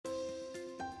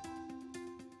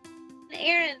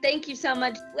Aaron, thank you so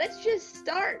much. Let's just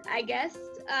start, I guess,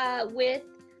 with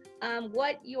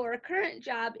what your current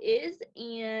job is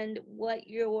and what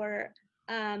your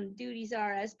duties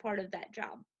are as part of that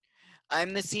job.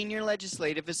 I'm the Senior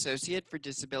Legislative Associate for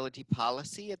Disability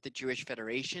Policy at the Jewish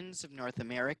Federations of North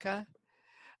America.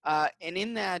 And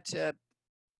in that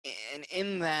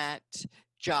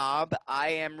job, I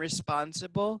am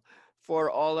responsible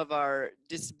for all of our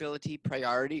disability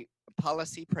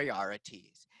policy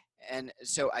priorities. And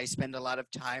so I spend a lot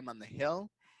of time on the Hill,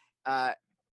 uh,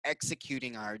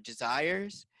 executing our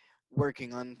desires,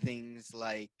 working on things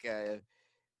like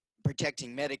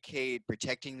protecting Medicaid,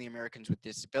 protecting the Americans with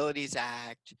Disabilities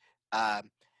Act,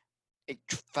 um,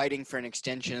 fighting for an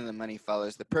extension of the Money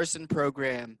Follows the Person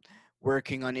program,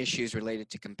 working on issues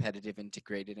related to competitive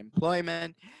integrated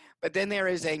employment. But then there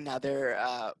is another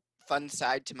fun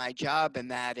side to my job, and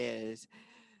that is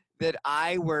that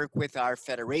I work with our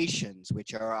federations,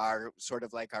 which are our sort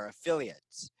of like our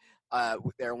affiliates.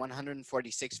 There are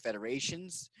 146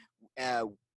 federations, uh,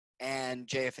 and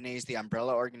JFNA is the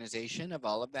umbrella organization of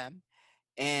all of them.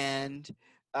 And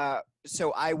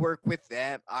so I work with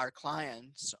them, our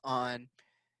clients, on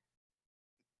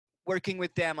working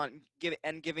with them on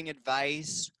giving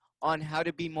advice on how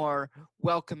to be more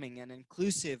welcoming and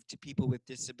inclusive to people with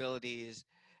disabilities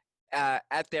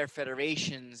at their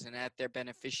federations and at their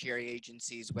beneficiary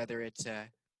agencies, whether it's a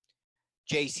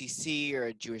JCC or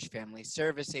a Jewish Family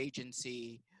Service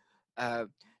Agency. Uh,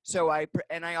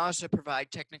 and I also provide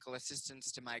technical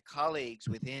assistance to my colleagues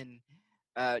within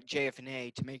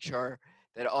JFNA to make sure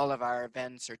that all of our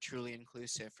events are truly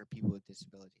inclusive for people with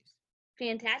disabilities.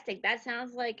 Fantastic. That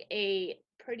sounds like a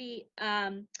pretty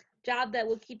job that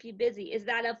will keep you busy. Is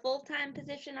that a full-time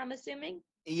position, I'm assuming?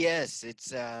 Yes,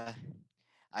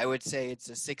 I would say it's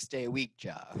a 6-day a week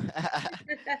job.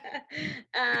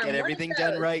 To get One of everything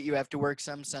done those. right, you have to work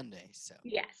some Sundays. So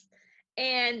Yes.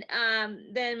 And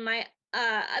then my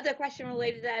other question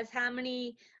related to that is how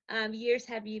many years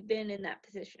have you been in that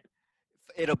position?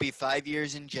 it'll be 5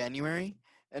 years in January.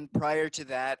 And prior to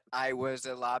that, I was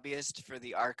a lobbyist for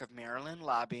the ARC of Maryland,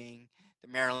 lobbying the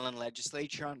Maryland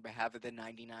legislature on behalf of the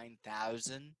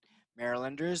 99,000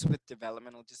 Marylanders with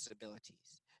developmental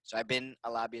disabilities. So I've been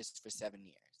a lobbyist for 7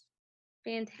 years.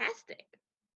 Fantastic.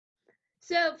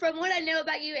 So, from what I know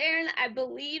about you, Aaron, I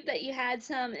believe that you had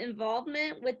some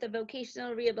involvement with the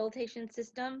vocational rehabilitation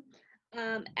system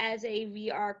as a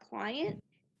VR client.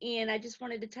 And I just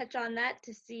wanted to touch on that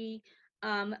to see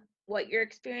what your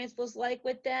experience was like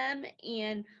with them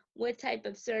and what type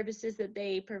of services that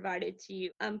they provided to you.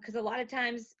 Because a lot of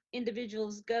times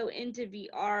individuals go into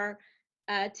VR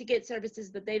to get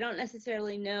services, but they don't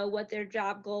necessarily know what their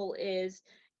job goal is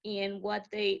and what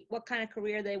kind of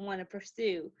career they want to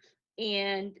pursue.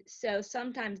 And so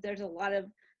sometimes there's a lot of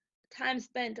time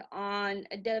spent on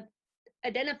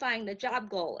identifying the job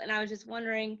goal. And I was just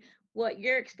wondering what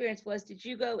your experience was. Did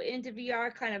you go into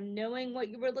VR kind of knowing what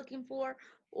you were looking for,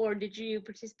 or did you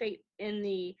participate in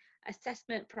the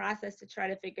assessment process to try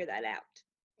to figure that out?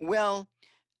 Well,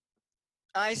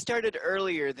 I started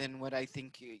earlier than what I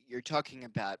think you're talking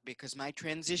about because my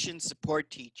transition support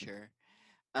teacher,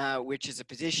 which is a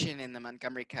position in the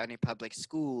Montgomery County Public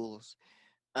Schools,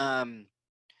 um,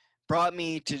 brought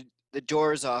me to the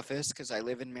DOORS office because I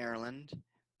live in Maryland,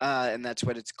 and that's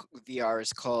what VR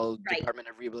is called, Right. Department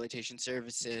of Rehabilitation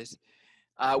Services,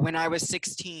 when I was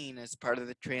 16 as part of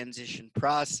the transition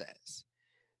process.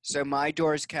 So my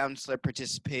DOORS counselor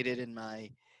participated in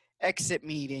my exit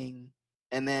meeting,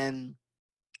 and then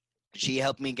she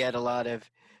helped me get a lot of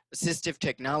assistive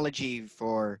technology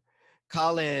for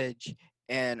college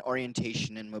and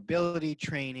orientation and mobility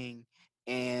training,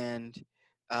 and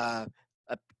uh,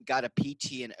 got a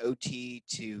PT and OT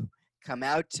to come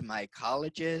out to my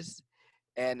colleges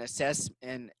and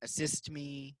assist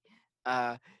me.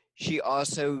 Uh, she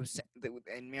also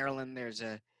in Maryland there's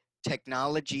a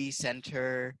technology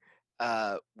center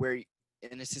where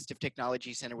an assistive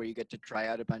technology center where you get to try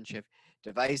out a bunch of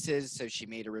devices. So she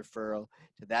made a referral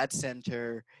to that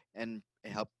center and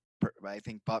helped. I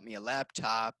think bought me a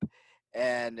laptop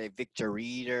and a Victor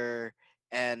reader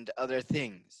and other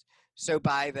things. So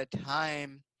by the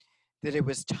time that it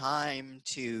was time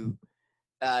to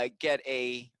get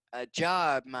a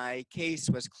job, my case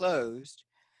was closed,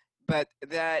 but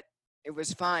that it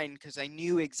was fine because I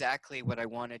knew exactly what I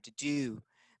wanted to do.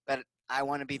 But I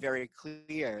want to be very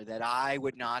clear that I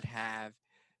would not have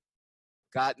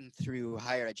gotten through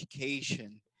higher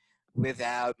education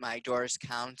without my Doris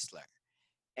counselor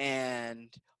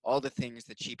and all the things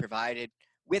that she provided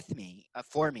with me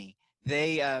for me.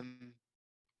 They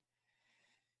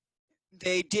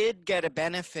They did get a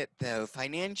benefit though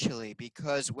financially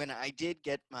because when I did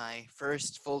get my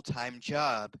first full-time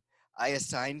job, I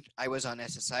was on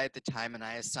SSI at the time and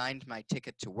I assigned my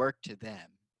ticket to work to them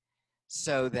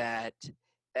so that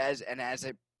as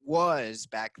it was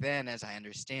back then as I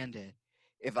understand it,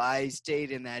 if I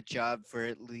stayed in that job for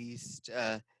at least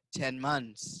 10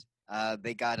 months,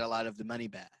 they got a lot of the money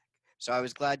back. So I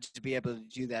was glad to be able to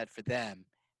do that for them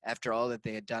after all that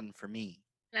they had done for me.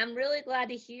 And I'm really glad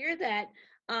to hear that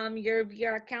your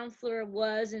VR counselor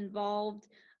was involved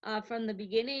from the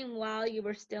beginning while you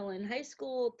were still in high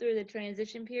school through the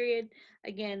transition period.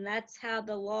 Again, that's how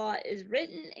the law is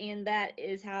written, and that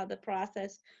is how the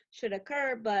process should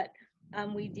occur. But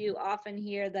we do often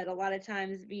hear that a lot of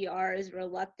times VR is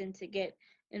reluctant to get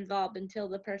involved until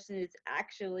the person is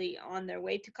actually on their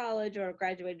way to college or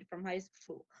graduated from high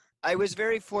school. I was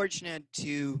very fortunate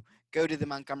to go to the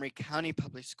Montgomery County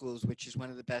Public Schools, which is one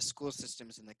of the best school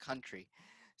systems in the country.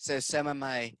 So some of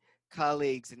my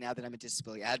colleagues, and now that I'm a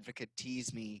disability advocate,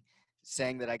 tease me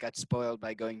saying that I got spoiled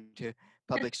by going to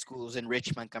public schools in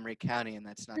rich Montgomery County, and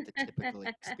that's not the typical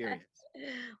experience.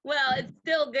 Well, it's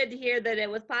still good to hear that it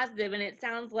was positive, and it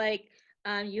sounds like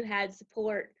you had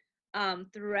support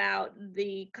throughout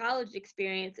the college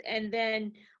experience. And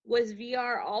then, was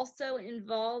VR also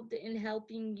involved in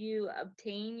helping you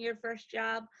obtain your first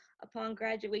job upon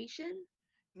graduation?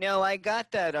 No, I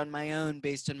got that on my own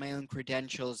based on my own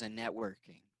credentials and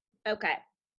networking. Okay.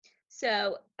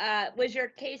 So, was your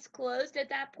case closed at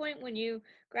that point when you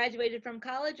graduated from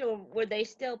college, or were they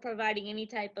still providing any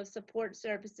type of support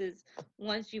services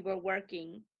once you were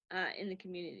working in the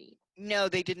community? No,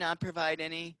 they did not provide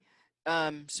any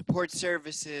support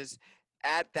services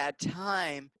at that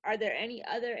time. Are there any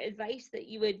other advice that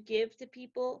you would give to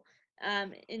people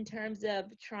in terms of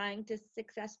trying to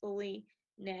successfully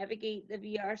navigate the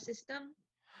VR system?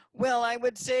 Well, I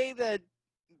would say that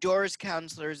doors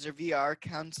counselors or VR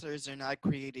counselors are not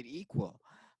created equal.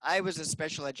 I was a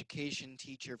special education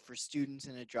teacher for students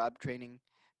in a job training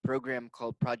program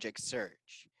called Project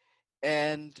Search.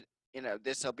 And,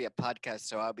 this will be a podcast,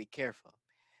 so I'll be careful.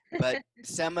 But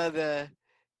some of the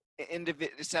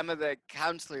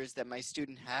counselors that my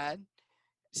students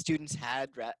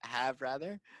have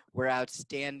rather, were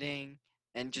outstanding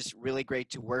and just really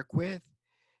great to work with.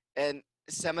 And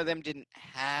some of them didn't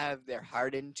have their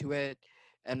heart into it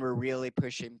and were really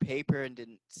pushing paper and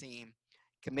didn't seem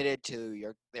committed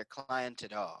to their client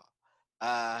at all.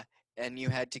 Uh, and you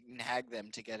had to nag them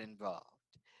to get involved.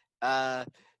 Uh,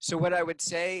 so what I would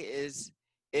say is,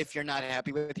 if you're not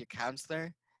happy with your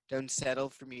counselor, don't settle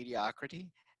for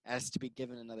mediocrity. Ask to be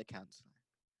given another counselor.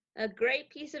 A great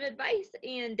piece of advice,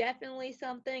 and definitely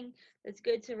something that's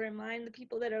good to remind the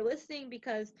people that are listening,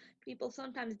 because people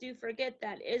sometimes do forget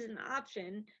that is an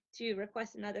option to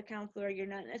request another counselor. You're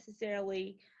not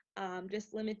necessarily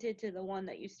just limited to the one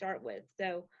that you start with.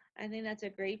 So I think that's a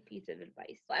great piece of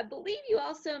advice. I believe you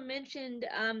also mentioned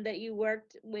that you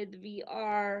worked with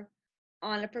VR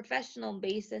on a professional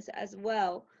basis as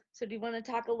well. So do you want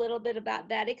to talk a little bit about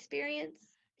that experience?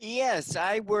 Yes,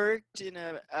 I worked in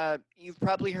you've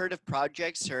probably heard of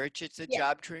Project Search. It's a Yes.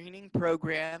 job training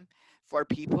program for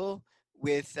people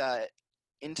with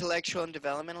intellectual and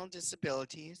developmental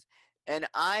disabilities. And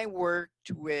I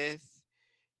worked with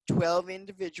 12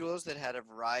 individuals that had a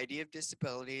variety of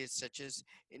disabilities, such as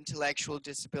intellectual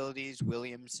disabilities,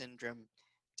 Williams syndrome,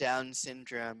 Down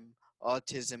syndrome,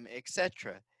 autism,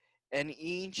 etc. And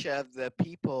each of the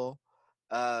people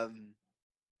um,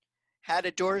 had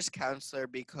a doors counselor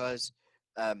because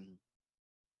um,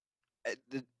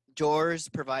 the doors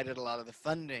provided a lot of the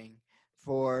funding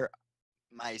for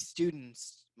my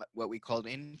students, what we called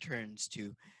interns,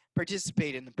 to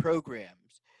participate in the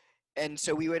programs. And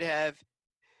so we would have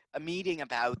a meeting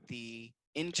about the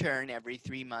intern every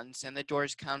 3 months, and the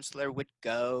doors counselor would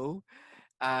go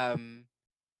um,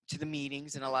 to the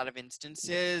meetings in a lot of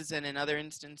instances, and in other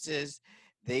instances,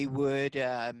 they would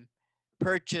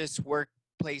purchase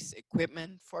workplace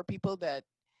equipment for people that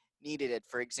needed it.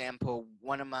 For example,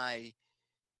 one of my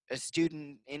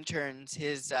student interns,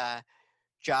 his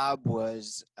job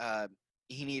was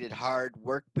he needed hard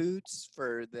work boots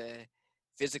for the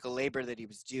physical labor that he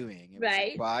was doing. It was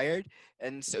Right. required.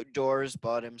 And so Doors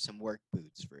bought him some work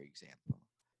boots, for example.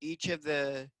 Each of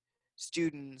the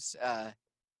students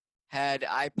had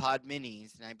iPod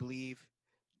minis, and I believe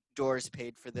Doors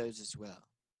paid for those as well.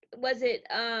 Was it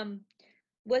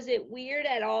was it weird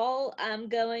at all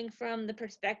going from the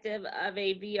perspective of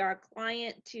a VR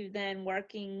client to then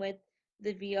working with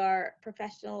the VR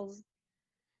professionals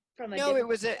from a No,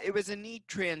 different it was a neat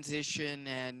transition,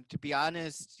 and to be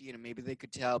honest, maybe they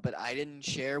could tell, but I didn't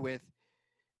share with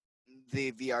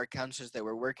the VR counselors that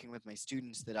were working with my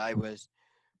students that I was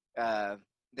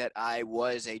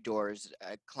a Doors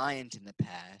client in the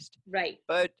past. Right.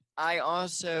 But I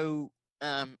also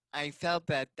I felt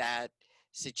that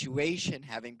situation,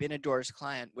 having been a Doors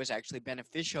client, was actually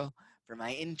beneficial for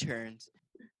my interns.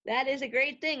 That is a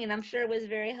great thing, and I'm sure it was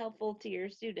very helpful to your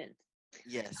students.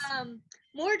 Yes.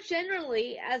 More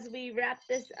generally, as we wrap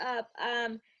this up,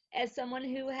 as someone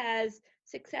who has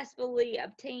successfully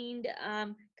obtained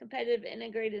competitive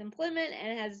integrated employment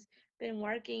and has been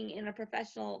working in a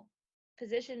professional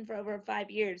position for over 5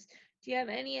 years, do you have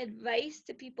any advice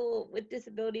to people with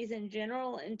disabilities in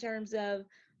general in terms of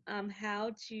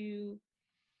how to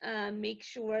make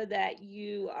sure that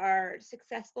you are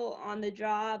successful on the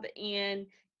job and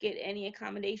get any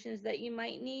accommodations that you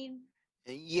might need?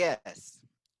 Yes.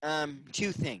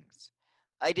 Two things.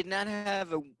 I did not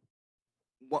have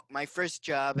my first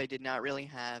job. I did not really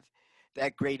have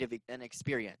that great of an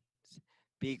experience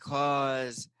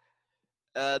because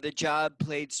the job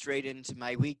played straight into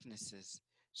my weaknesses.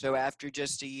 So after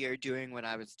just a year doing what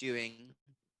I was doing,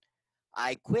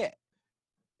 I quit.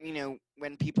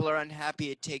 When people are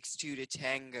unhappy, it takes two to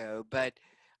tango. But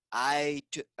I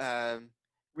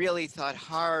really thought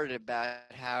hard about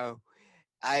how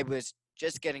I was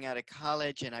just getting out of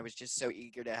college and I was just so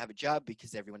eager to have a job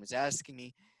because everyone was asking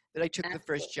me that I took the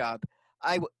first job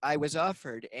I was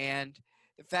offered. And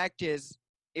the fact is,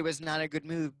 it was not a good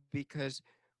move because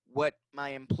what my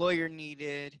employer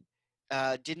needed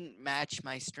didn't match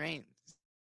my strengths.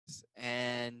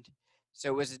 And so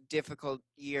it was a difficult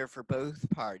year for both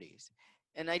parties.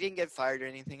 And I didn't get fired or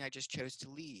anything, I just chose to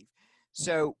leave.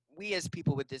 So we as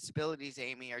people with disabilities,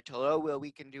 Amy, are told, oh, well,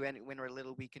 we can do when we're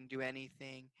little, we can do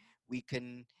anything. We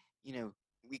can,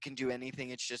 we can do anything.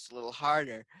 It's just a little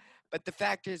harder. But the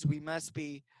fact is, we must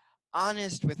be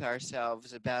honest with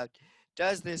ourselves about,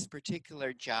 does this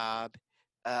particular job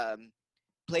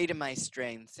play to my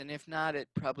strengths? And if not, it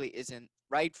probably isn't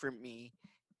right for me,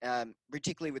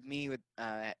 particularly with me with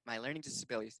my learning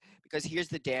disabilities, because here's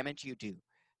the damage you do.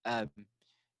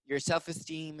 Your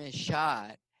self-esteem is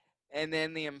shot, and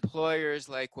then the employer is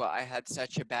like, well, I had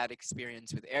such a bad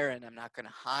experience with Aaron, I'm not going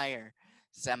to hire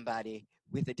somebody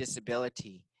with a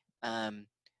disability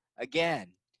again.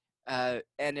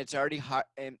 And it's already hard,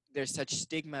 and there's such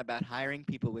stigma about hiring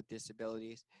people with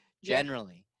disabilities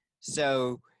generally.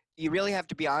 So you really have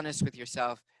to be honest with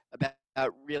yourself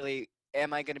about really,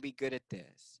 am I going to be good at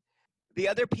this? The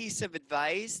other piece of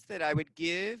advice that I would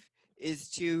give is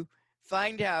to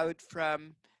find out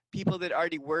from people that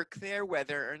already work there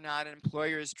whether or not an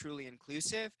employer is truly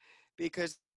inclusive,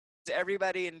 because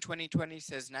everybody in 2020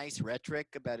 says nice rhetoric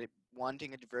about it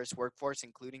wanting a diverse workforce,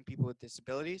 including people with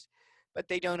disabilities, but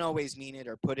they don't always mean it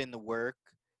or put in the work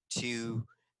to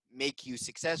make you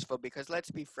successful. Because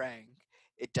let's be frank,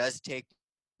 it does take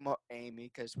more, Amy,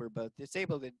 because we're both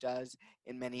disabled, it does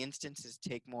in many instances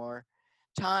take more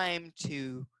time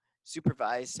to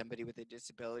supervise somebody with a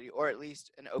disability, or at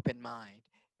least an open mind.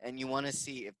 And you want to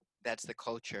see if that's the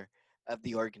culture of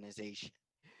the organization.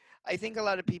 I think a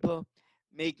lot of people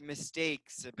make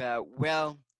mistakes about,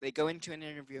 well, they go into an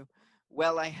interview,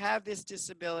 well, I have this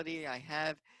disability, I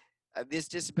have this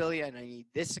disability, and I need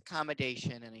this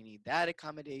accommodation, and I need that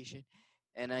accommodation,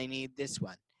 and I need this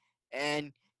one.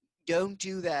 And don't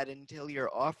do that until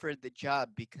you're offered the job,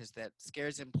 because that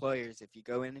scares employers if you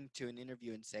go into an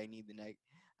interview and say,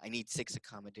 I need 6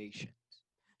 accommodations.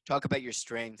 Talk about your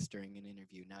strengths during an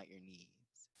interview, not your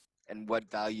needs, and what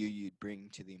value you'd bring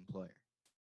to the employer.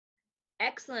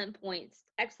 Excellent points.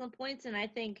 Excellent points. And I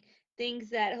think things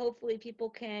that hopefully people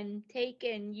can take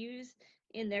and use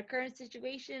in their current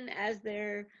situation as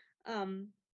they're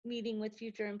meeting with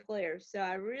future employers. So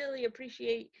I really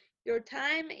appreciate your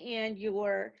time and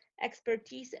your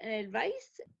expertise and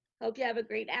advice. Hope you have a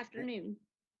great afternoon.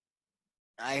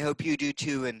 I hope you do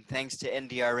too, and thanks to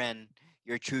NDRN,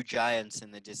 you're true giants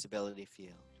in the disability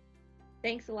field.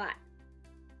 Thanks a lot.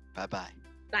 Bye-bye.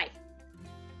 Bye.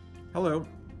 Hello,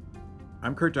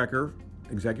 I'm Kurt Decker,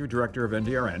 Executive Director of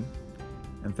NDRN,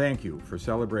 and thank you for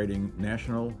celebrating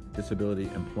National Disability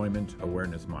Employment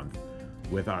Awareness Month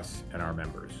with us and our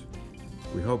members.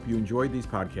 We hope you enjoyed these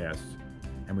podcasts,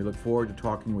 and we look forward to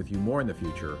talking with you more in the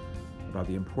future about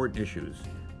the important issues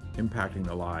impacting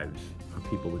the lives of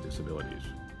people with disabilities.